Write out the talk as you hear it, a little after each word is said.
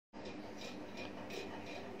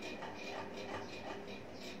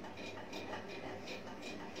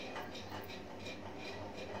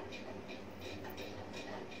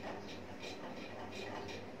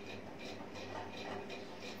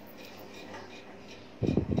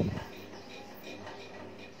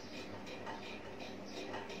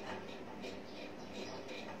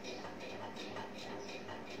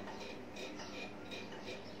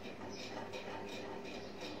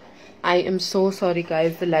I am so sorry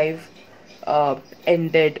guys, the live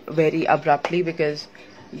ended very abruptly because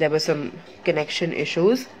there were some connection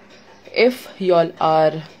issues. If y'all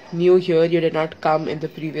are new here, you did not come in the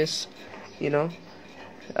previous, you know,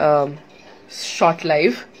 short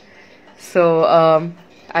live. So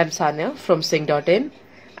I'm Sanya from Sing.in,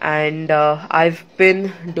 and I've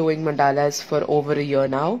been doing mandalas for over a year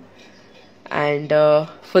now. And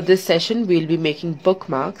for this session, we'll be making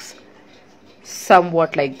bookmarks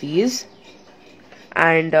somewhat like these.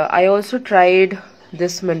 And I also tried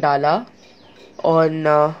this mandala on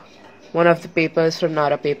one of the papers from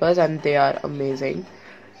Nara papers, and they are amazing.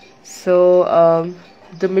 So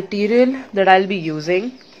the material that I'll be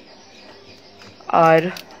using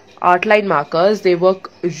are outline markers. They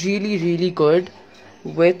work really good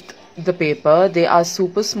with the paper. They are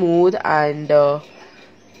super smooth and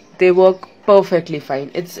they work perfectly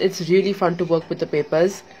fine. It's really fun to work with the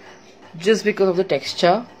papers just because of the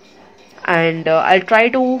texture. And I'll try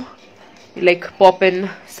to like pop in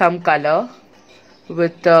some color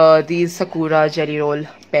with these Sakura jelly roll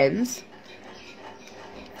pens.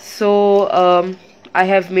 So I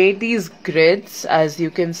have made these grids, as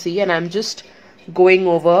you can see, and I'm just going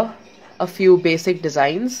over a few basic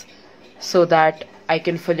designs so that I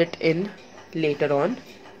can fill it in later on.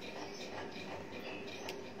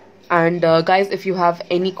 And guys, if you have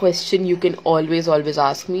any question, you can always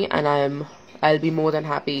ask me, and I'll be more than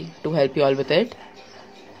happy to help you all with it.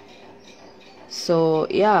 So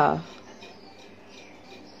yeah,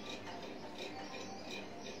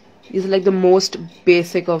 these are like the most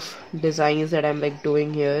basic of designs that I'm like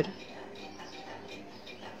doing here.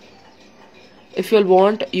 If you'll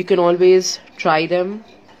want, you can always try them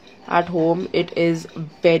at home. It is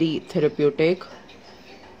very therapeutic.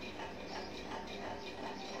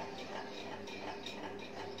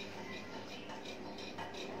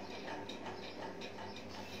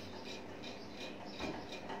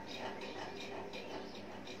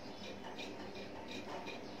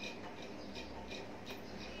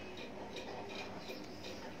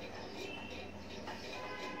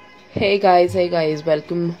 Hey guys,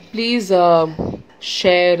 welcome. Please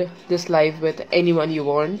share this live with anyone you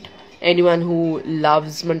want, anyone who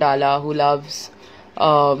loves mandala, who loves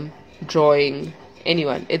drawing,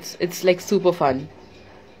 anyone. It's like super fun.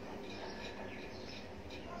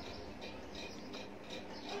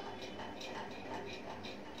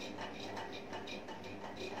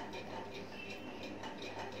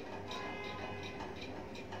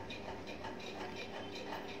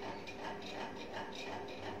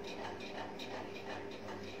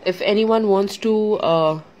 If anyone wants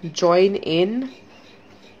to join in,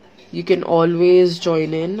 you can always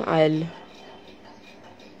join in. I'll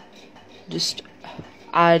just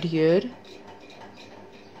add here.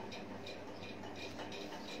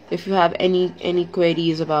 If you have any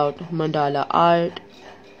queries about mandala art,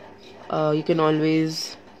 you can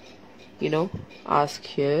always, ask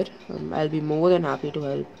here. I'll be more than happy to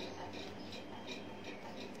help.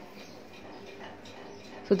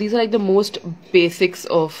 So these are like the most basics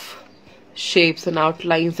of shapes and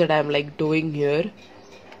outlines that I'm like doing here.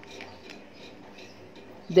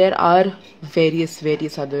 There are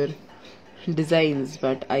various other designs,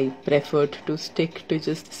 but I preferred to stick to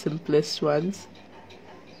just the simplest ones.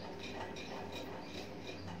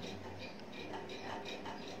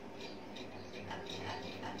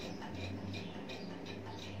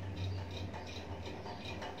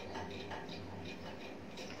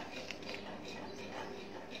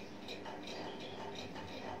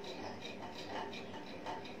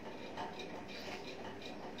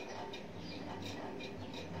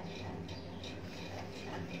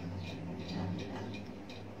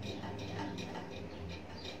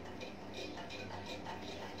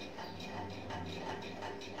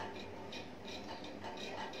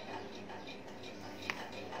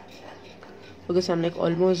 Because I'm like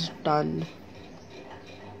almost done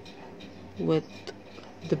with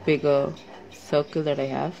the bigger circle that I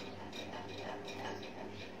have.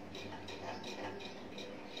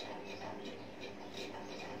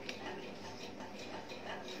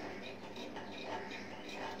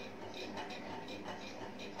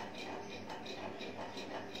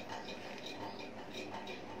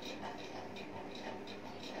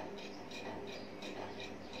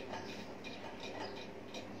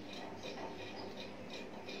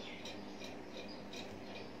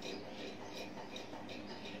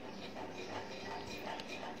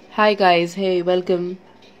 Hi guys, hey, welcome.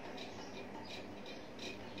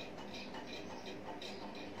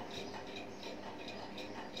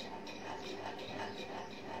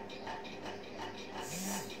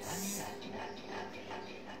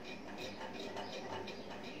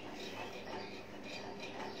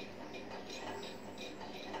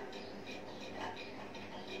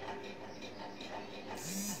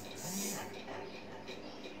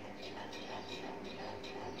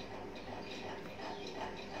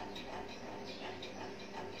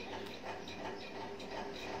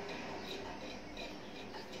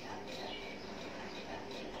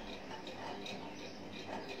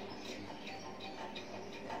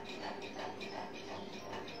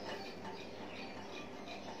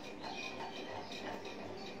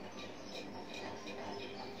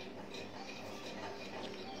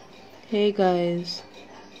 Hey guys.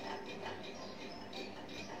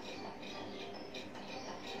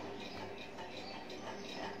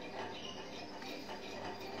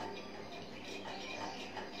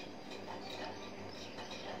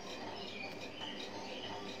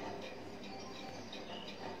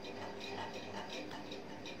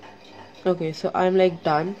 Okay, so I'm like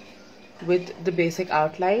done with the basic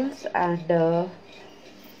outlines, and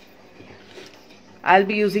I'll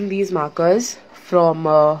be using these markers from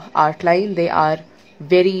Artline. They are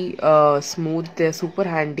very smooth, they're super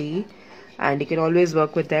handy, and you can always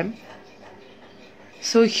work with them.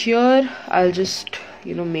 So here I'll just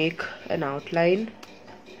make an outline.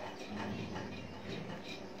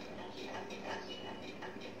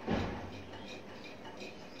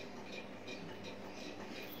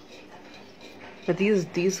 But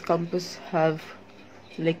these compass have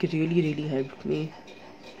like really helped me.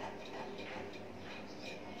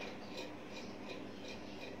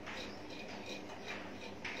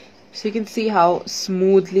 So you can see how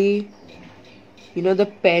smoothly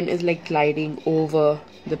the pen is like gliding over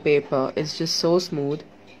the paper. It's just so smooth.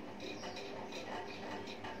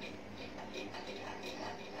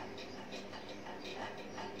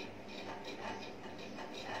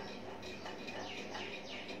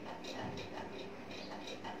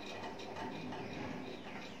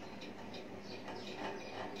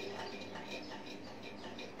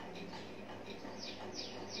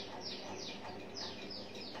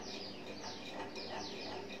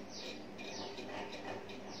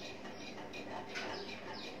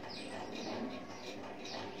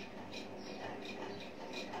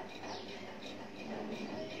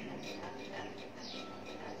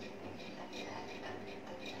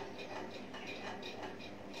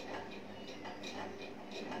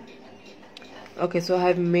 Okay, so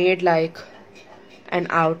I've made like an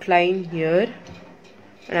outline here,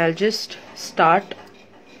 and I'll just start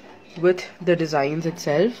with the designs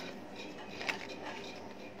itself.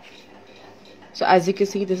 So as you can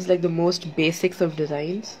see, this is like the most basics of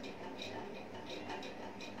designs.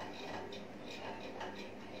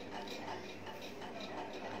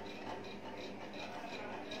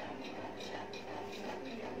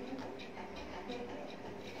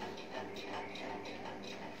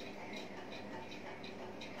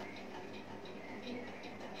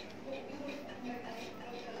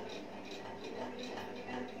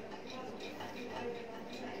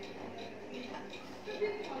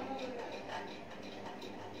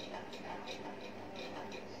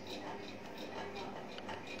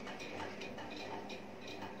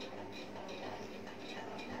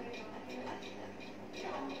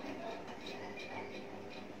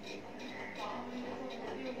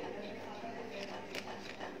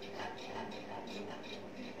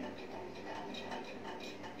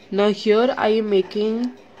 Now here I am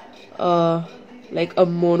making like a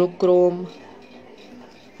monochrome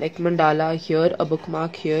like mandala here, a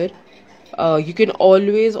bookmark here. You can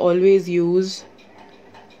always use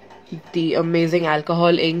the amazing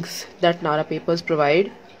alcohol inks that Nara papers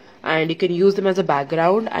provide, and you can use them as a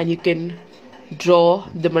background, and you can draw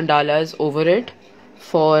the mandalas over it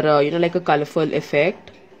for like a colorful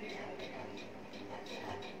effect.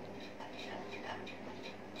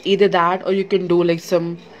 Either that, or you can do like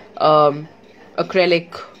some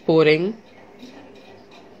acrylic pouring.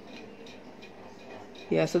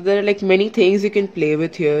 Yeah, so there are like many things you can play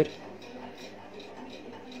with here.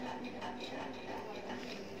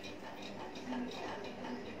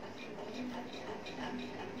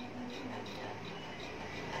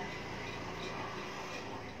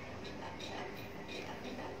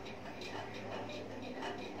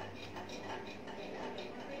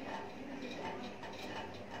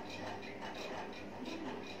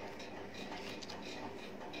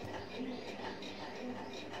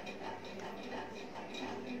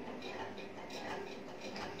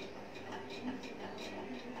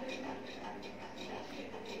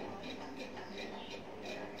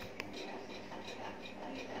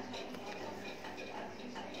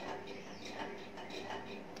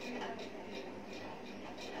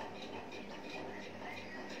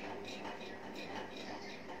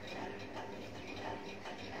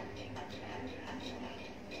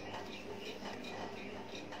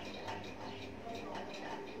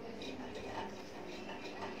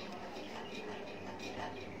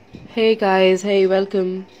 Hey guys, hey,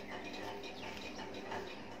 welcome.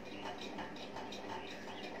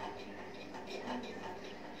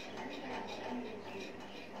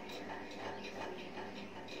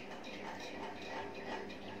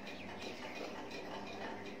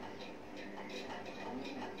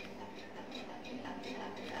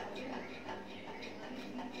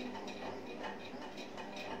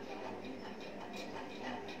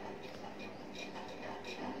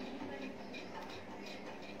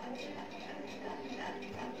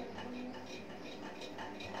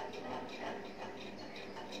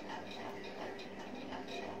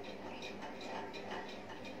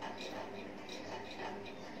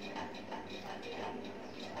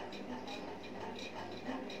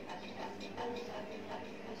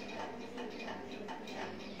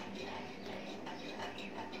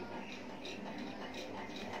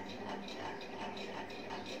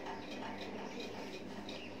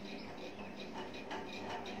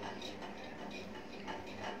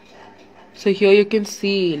 So here you can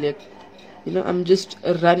see, like, I'm just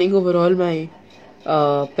running over all my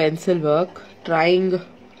pencil work, trying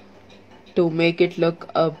to make it look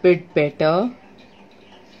a bit better,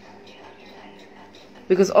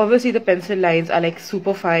 because obviously the pencil lines are like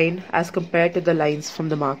super fine as compared to the lines from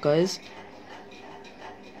the markers.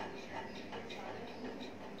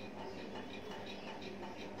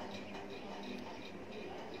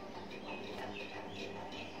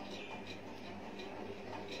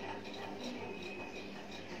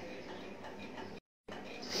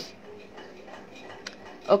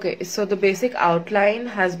 Okay, so the basic outline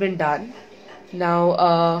has been done.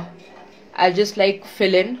 Now I'll just like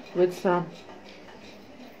fill in with some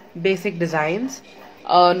basic designs.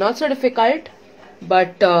 Not so difficult,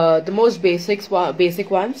 but the most basic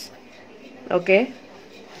ones. Okay.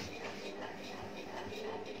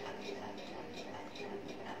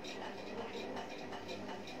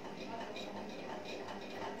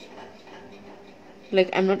 Like,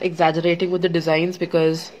 I'm not exaggerating with the designs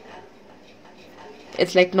because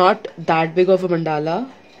it's like not that big of a mandala,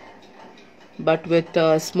 but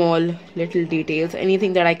with small little details,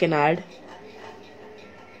 anything that I can add.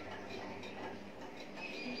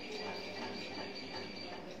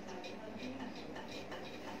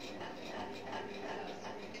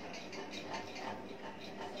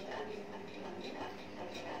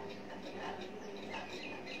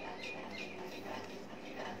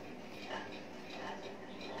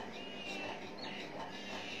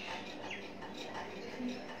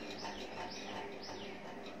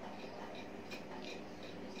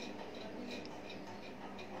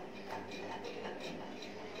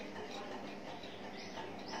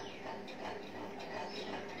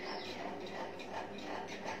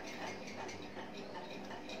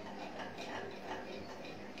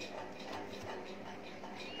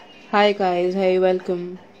 Hi guys, hey,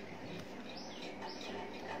 welcome.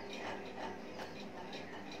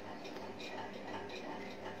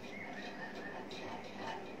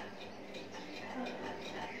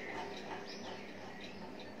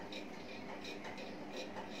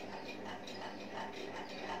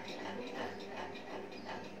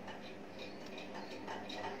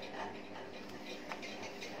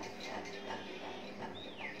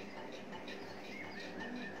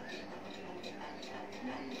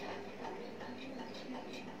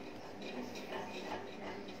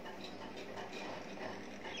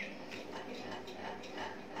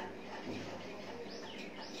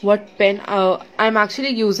 What pen? I'm actually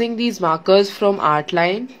using these markers from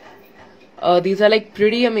Artline. These are like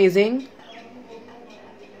pretty amazing,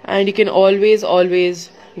 and you can always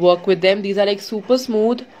work with them. These are like super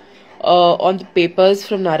smooth on the papers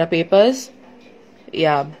from Nara papers.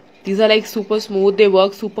 Yeah, these are like super smooth. They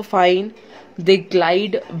work super fine. They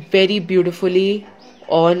glide very beautifully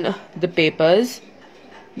on the papers.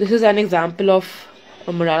 This is an example of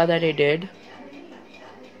a mandala that I did.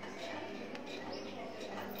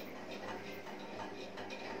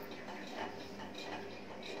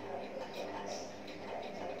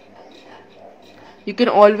 You can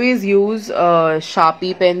always use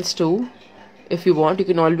Sharpie pens too. If you want, you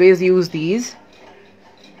can always use these.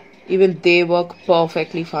 Even they work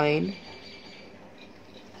perfectly fine.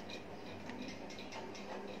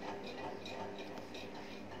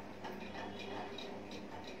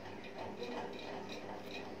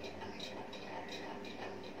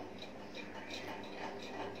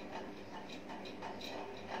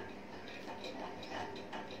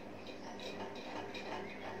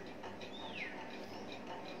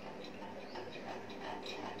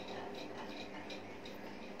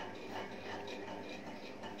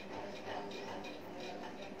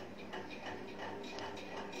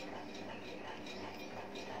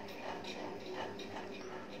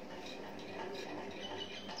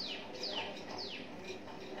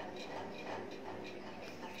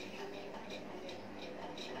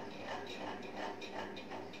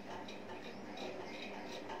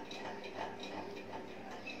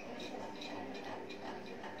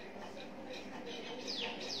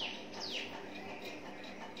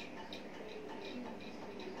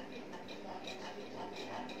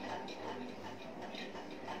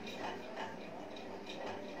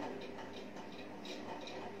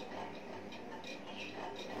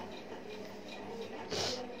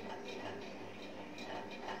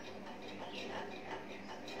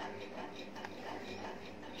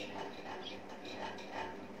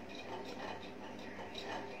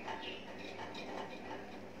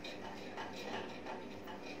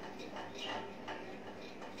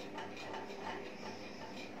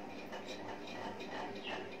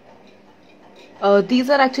 These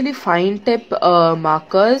are actually fine tip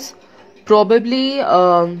markers, probably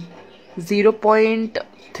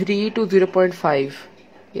 0.3 to 0.5.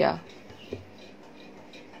 Yeah.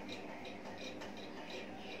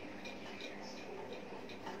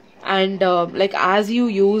 And like as you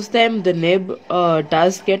use them, the nib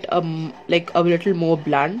does get like a little more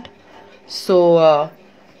blunt. So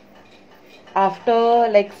after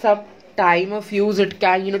like some time of use, it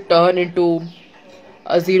can turn into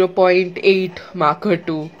a 0.8 marker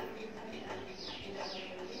too.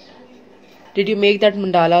 Did you make that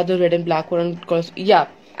mandala, the red and black one? Yeah,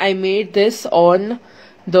 I made this on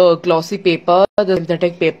the glossy paper, the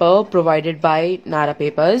synthetic paper provided by Nara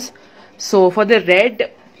papers. So for the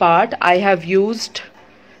red part, I have used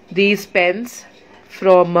these pens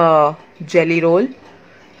from Jelly Roll.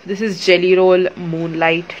 This is Jelly Roll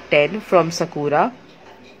Moonlight 10 from Sakura.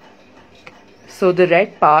 So the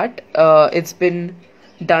red part, it's been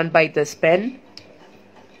done by this pen.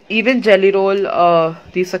 Even Jelly Roll,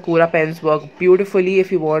 these Sakura pens work beautifully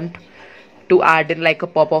if you want to add in like a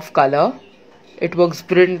pop of color. It works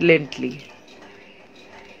brilliantly.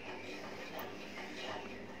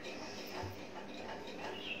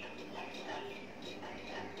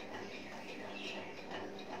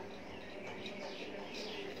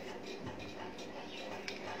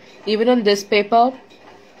 Even on this paper,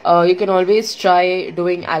 you can always try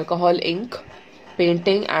doing alcohol ink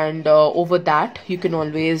painting, and over that you can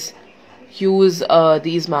always use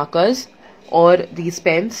these markers or these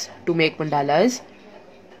pens to make mandalas.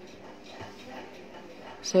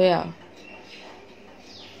 So yeah.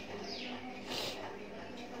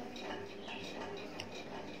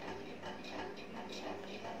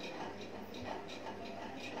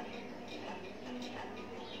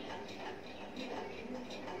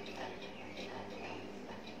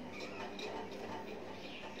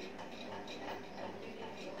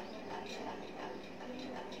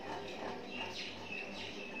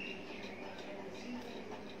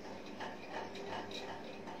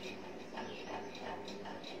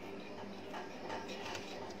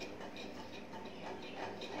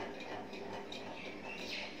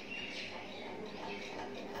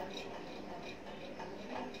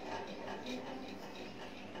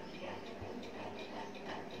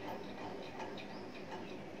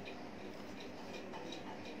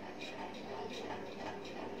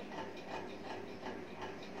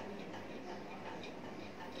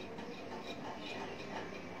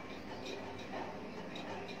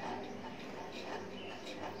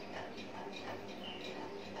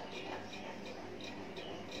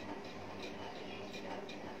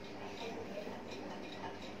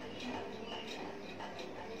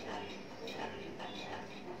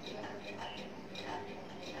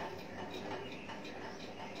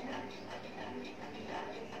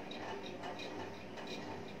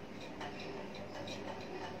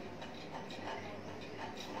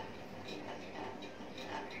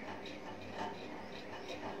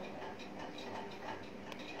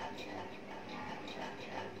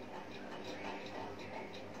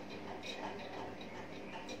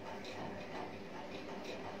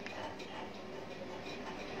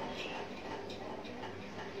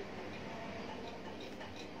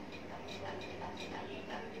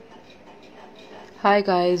 Hi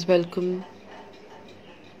guys, welcome.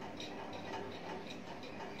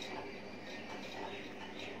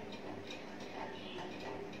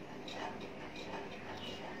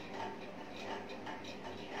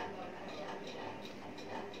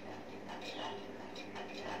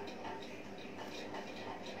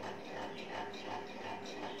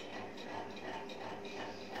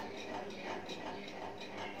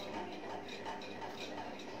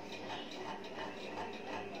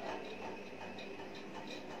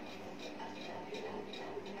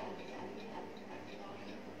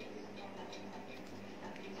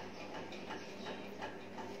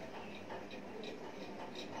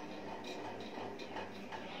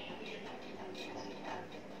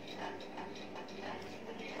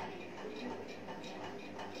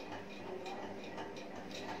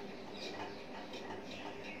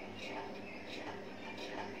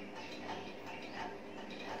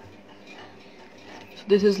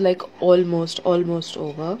 This is like almost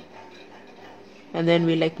over, and then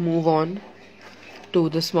we like move on to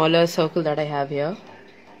the smaller circle that I have here.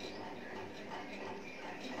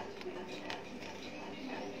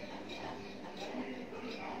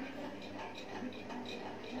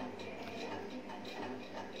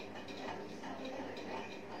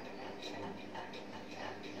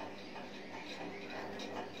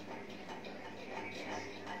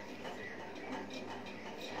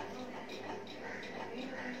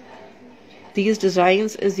 These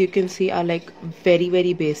designs, as you can see, are like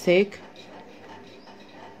very basic,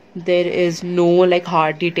 There is no like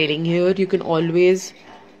hard detailing here. You can always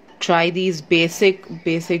try these basic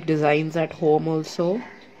designs at home also.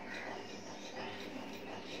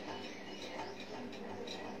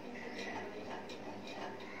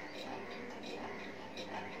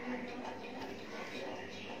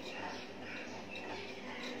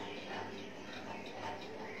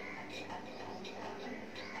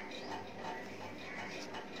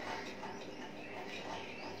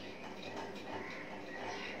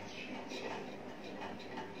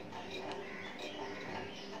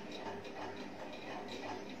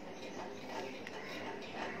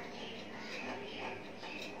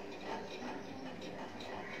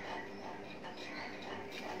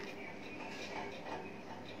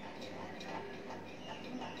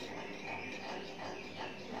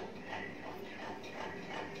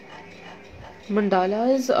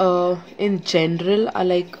 Mandalas in general are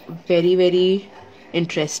like very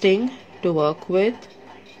interesting to work with.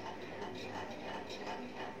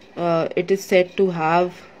 It is said to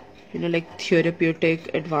have, like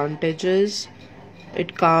therapeutic advantages.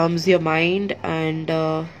 It calms your mind and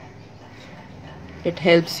it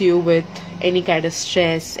helps you with any kind of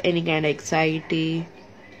stress, any kind of anxiety.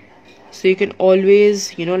 So you can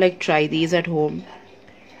always, like try these at home,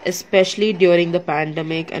 especially during the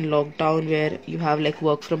pandemic and lockdown where you have like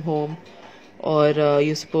work from home or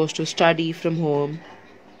you're supposed to study from home.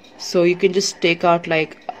 So you can just take out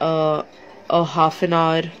like a half an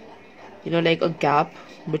hour, like a gap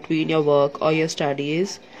between your work or your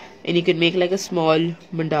studies, and you can make like a small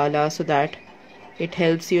mandala so that it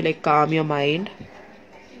helps you like calm your mind.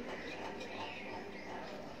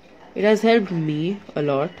 It has helped me a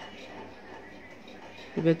lot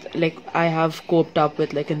with like I have coped up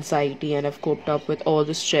with like anxiety, and I've coped up with all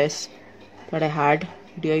the stress that I had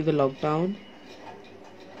during the lockdown.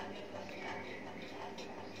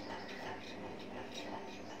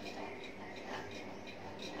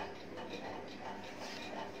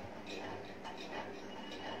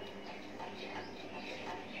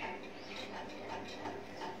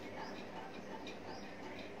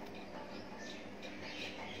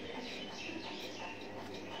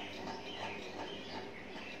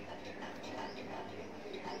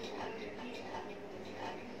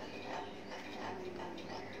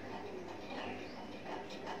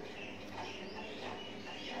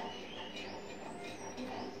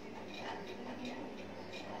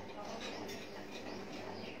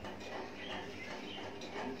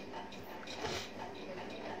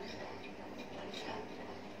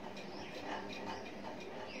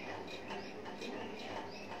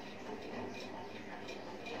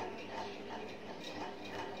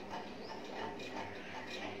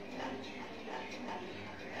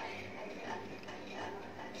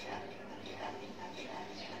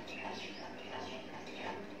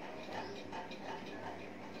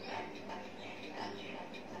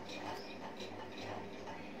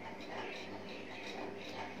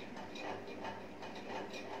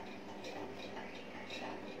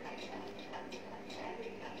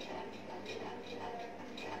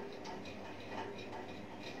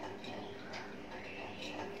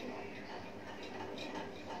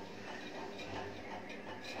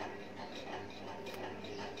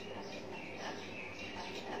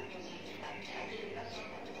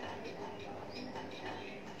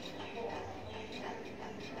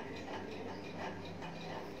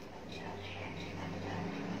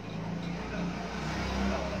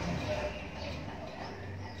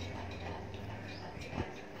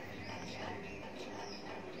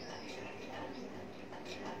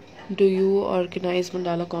 Do you organize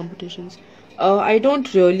mandala competitions? I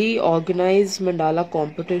don't really organize mandala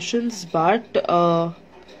competitions, but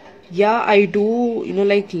yeah, I do,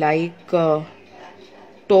 like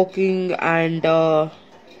talking and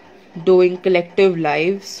doing collective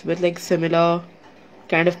lives with like similar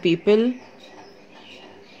kind of people.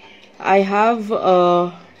 I have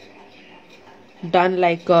done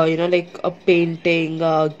like like a painting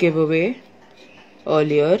giveaway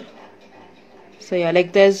earlier. So yeah,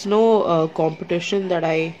 like there's no competition that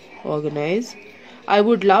I organize. I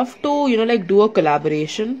would love to, like do a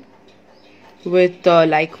collaboration with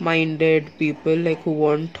like-minded people, like who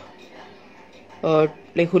want,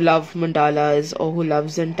 like who love mandalas or who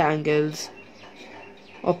loves entangles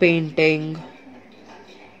or painting.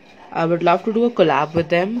 I would love to do a collab with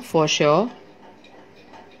them for sure.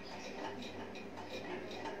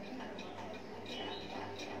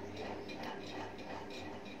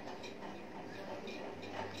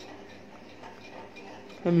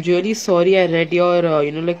 I'm really sorry I read your,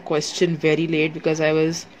 like question very late because I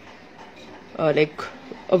was like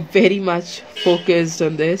very much focused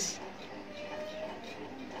on this.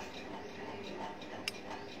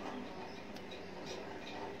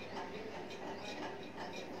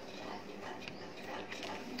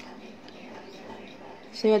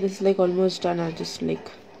 So yeah, this is like almost done. I'll just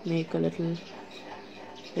like make a little,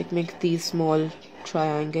 like make these small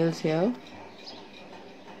triangles here.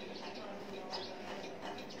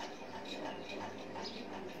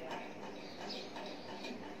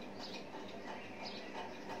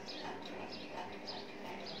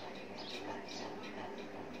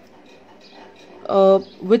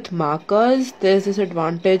 With markers, there's this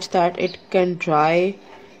advantage that it can dry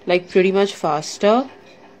like pretty much faster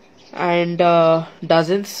and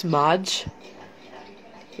doesn't smudge.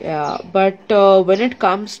 Yeah, but when it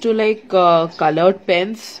comes to like colored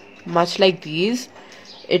pens, much like these,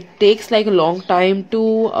 it takes like a long time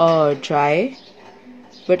to dry,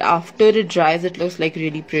 but after it dries, it looks like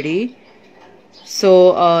really pretty.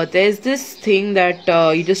 So there's this thing that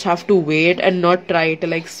you just have to wait and not try to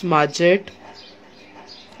like smudge it,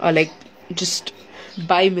 or like just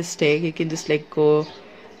by mistake you can just like go,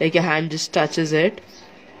 like your hand just touches it.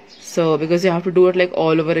 So because you have to do it like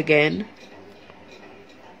all over again.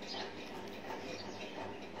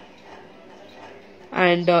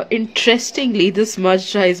 And interestingly, this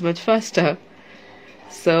smudge dries much faster,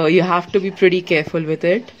 so you have to be pretty careful with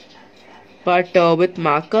it. But with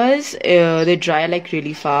markers, they dry like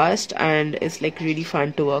really fast and it's like really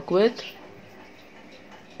fun to work with.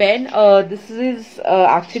 Pen, this is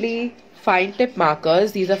actually fine tip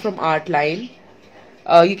markers. These are from Artline.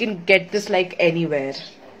 You can get this like anywhere.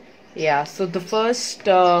 Yeah, so the first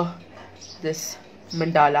this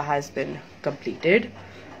mandala has been completed.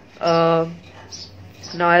 Now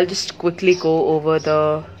I'll just quickly go over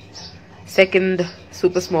the second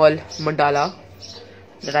super small mandala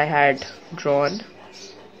that I had drawn.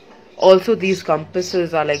 Also, these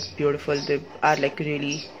compasses are like beautiful. They are like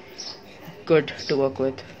really good to work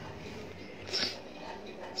with.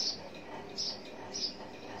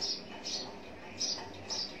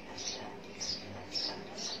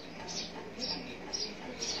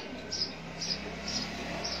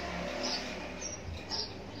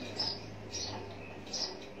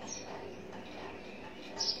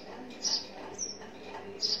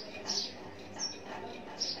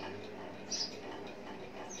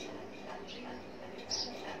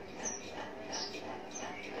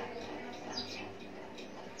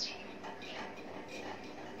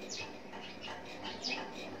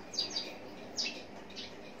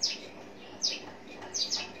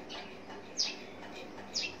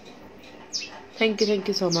 Thank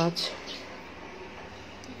you so much.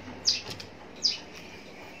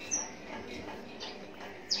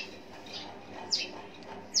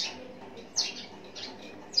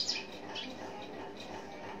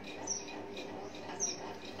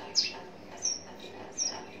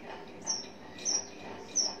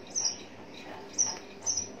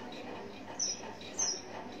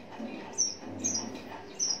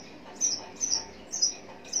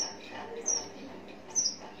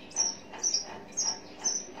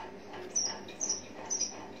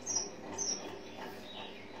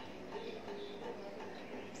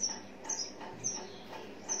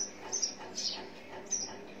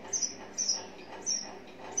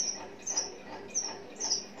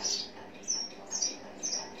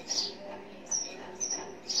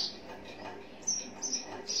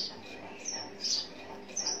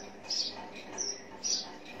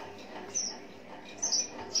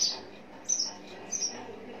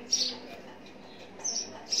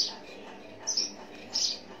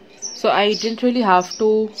 So I didn't really have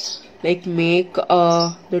to like make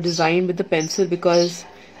the design with the pencil because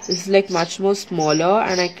this is like much more smaller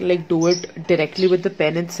and I can like do it directly with the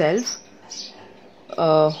pen itself,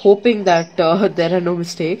 hoping that there are no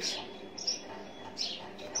mistakes.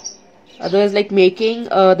 Otherwise, like making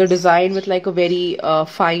the design with like a very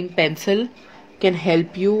fine pencil can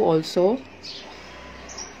help you also.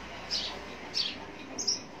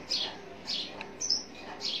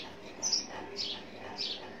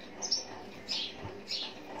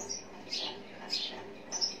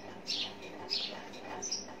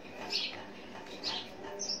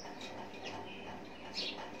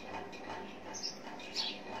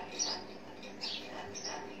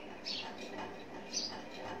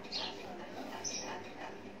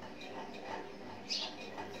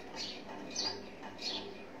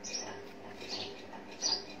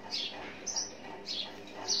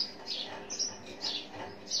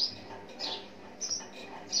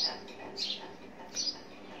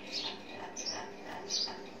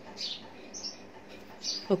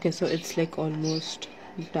 Okay, so it's like almost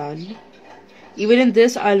done. Even in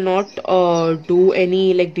this, I'll not do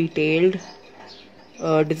any like detailed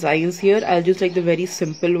designs here. I'll just like the very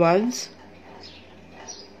simple ones.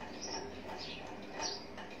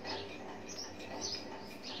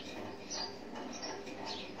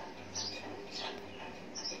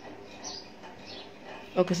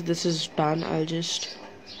 Okay, so this is done. I'll just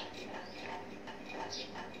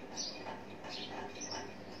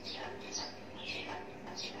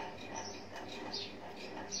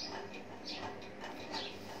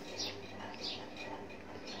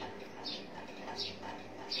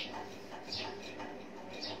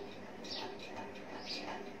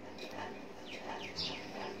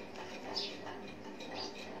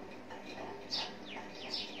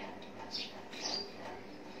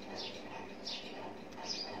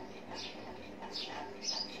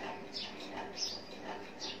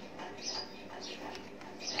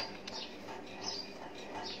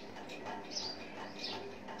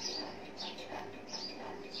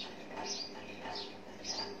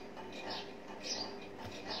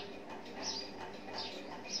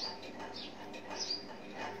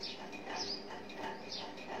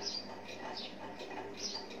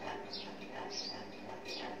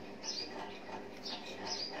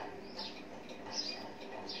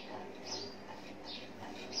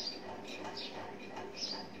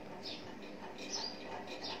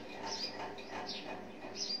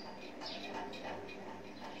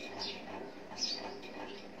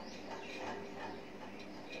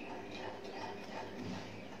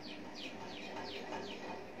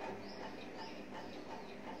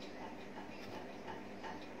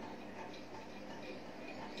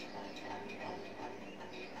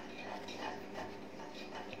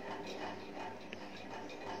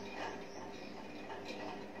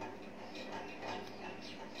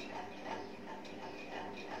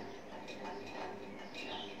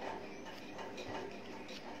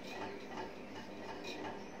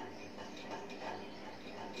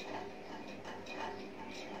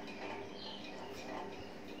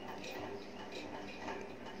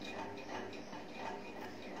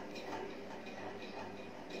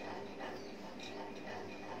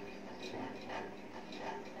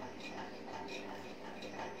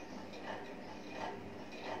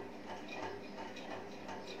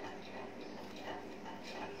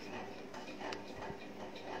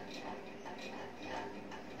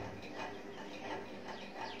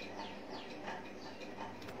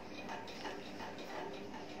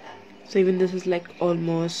so even this is like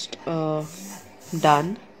almost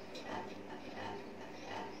done.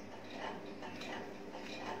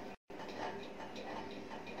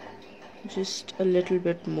 Just a little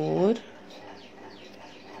bit more.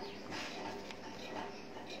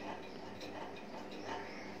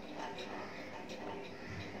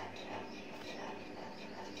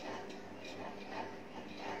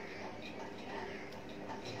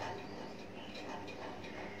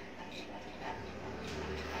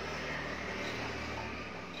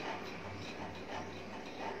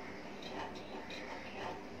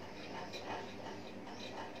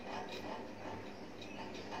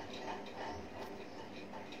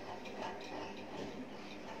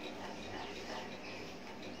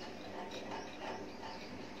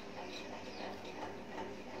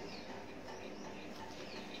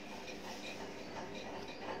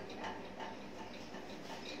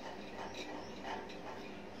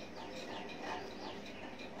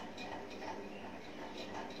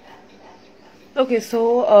 Okay,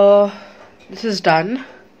 so this is done.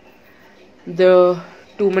 The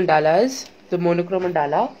two mandalas, the monochrome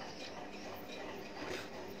mandala.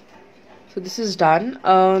 So this is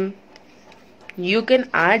done. You can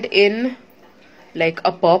add in like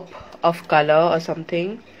a pop of color or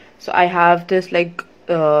something. So I have this like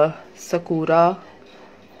sakura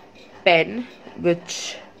pen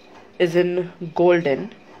which is in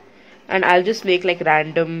golden, and I'll just make like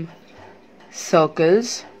random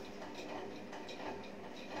circles.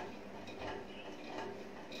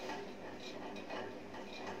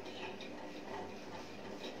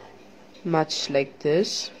 Much like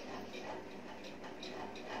this.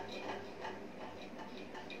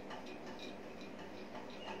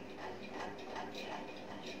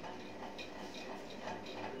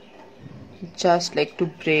 Just like to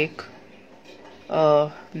break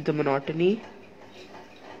the monotony.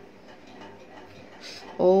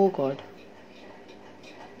 Oh god.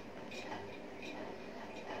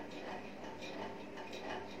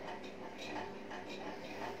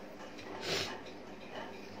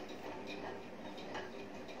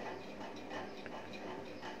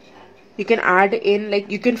 You can add in,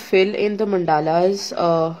 like, you can fill in the mandalas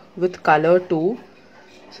with color too,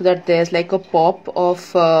 so that there's like a pop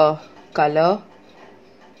of color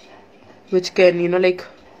which can, you know, like,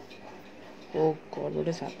 oh god, what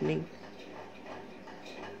is happening?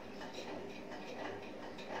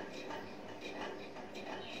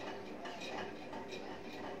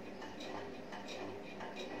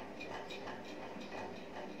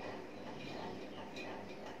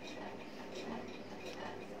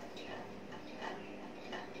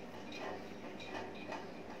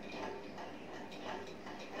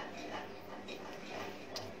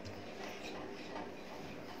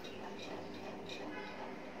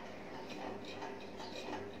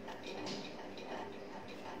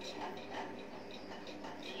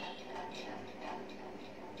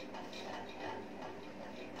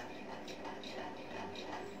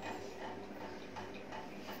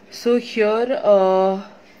 So here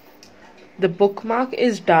the bookmark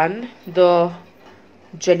is done. The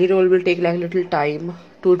jelly roll will take like a little time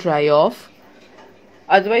to dry off.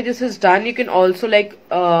 Otherwise this is done. You can also like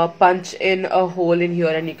punch in a hole in here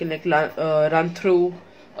and you can like run through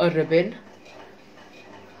a ribbon.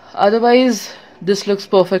 Otherwise this looks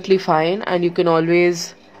perfectly fine, and you can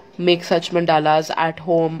always make such mandalas at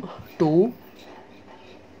home too.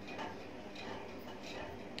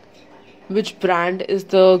 Which brand is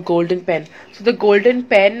the golden pen? So the golden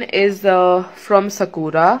pen is from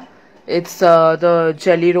Sakura. It's the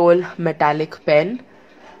jelly roll metallic pen.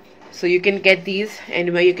 So you can get these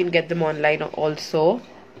anywhere. You can get them online also.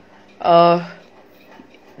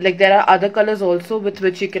 Like there are other colors also with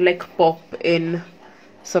which you can like pop in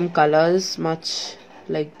some colors, much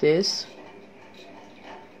like this.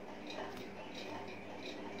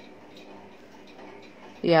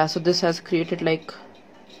 Yeah, so this has created like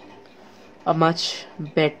a much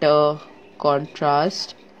better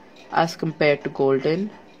contrast as compared to golden.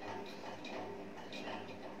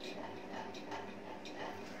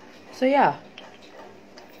 So yeah,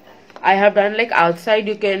 I have done like outside.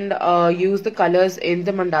 You can use the colors in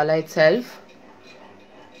the mandala itself.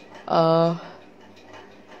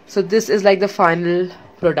 So this is like the final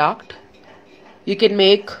product. You can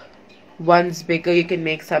make ones bigger, you can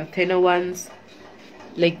make some thinner ones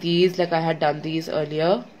like these, like I had done these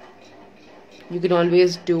earlier. You can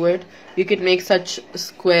always do it. You can make such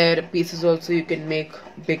square pieces also. You can make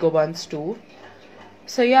bigger ones too.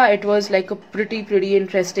 So yeah, it was like a pretty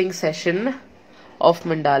interesting session of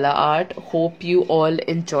mandala art. Hope you all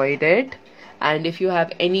enjoyed it, and if you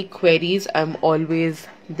have any queries, I'm always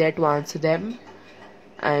there to answer them.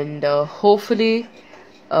 And hopefully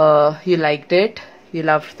you liked it, you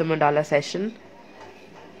loved the mandala session.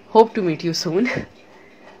 Hope to meet you soon.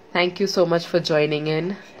 Thank you so much for joining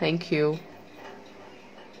in. Thank you.